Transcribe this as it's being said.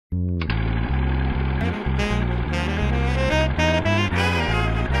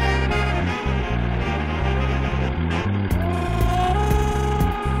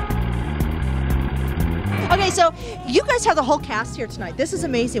So you guys have the whole cast here tonight. This is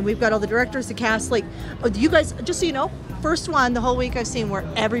amazing. We've got all the directors, the cast. Like, you guys, just so you know, first one the whole week I've seen where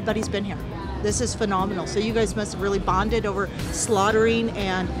everybody's been here. This is phenomenal. So you guys must have really bonded over slaughtering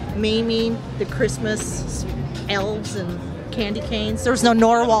and maiming the Christmas elves and candy canes. There's no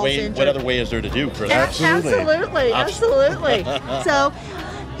narwhals injured. What other way is there to do, Chris? Absolutely. So,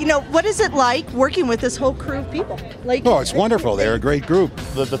 you know, what is it like working with this whole crew of people? Like, oh, it's wonderful. They're a great group.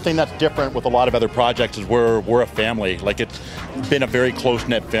 The thing that's different with a lot of other projects is we're a family. Like, it's been a very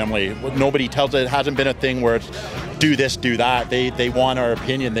close-knit family. Nobody tells it hasn't been a thing where it's do this, do that. They want our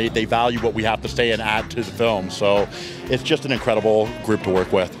opinion. They value what we have to say and add to the film. So it's just an incredible group to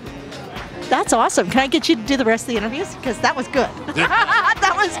work with. That's awesome. Can I get you to do the rest of the interviews? Because that was good.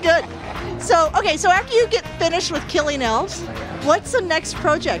 That was good. So, okay, so after you get finished with killing elves, what's the next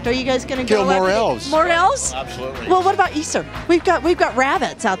project? Are you guys going to kill more elves? More elves? Absolutely. Well, what about Easter? We've got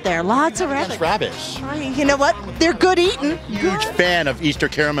rabbits out there. Lots of rabbits. Rabbits. I mean, you know what? They're good eating. Huge fan of Easter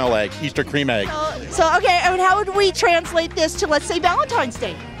caramel egg, Easter cream egg. So, okay, I mean, how would we translate this to, let's say, Valentine's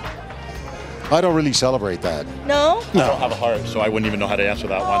Day? I don't really celebrate that. No? I don't have a heart, so I wouldn't even know how to answer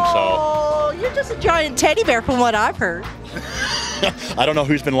that one. So. Oh, you're just a giant teddy bear from what I've heard. I don't know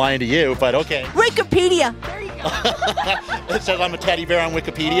who's been lying to you, but okay. Wikipedia. There you go. It says I'm a teddy bear on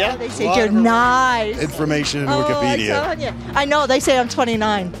Wikipedia. Oh, they say you're nice. Information in Wikipedia. I'm telling you. I know, they say I'm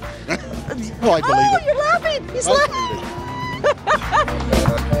 29. Oh, I believe it. You're laughing. He's laughing.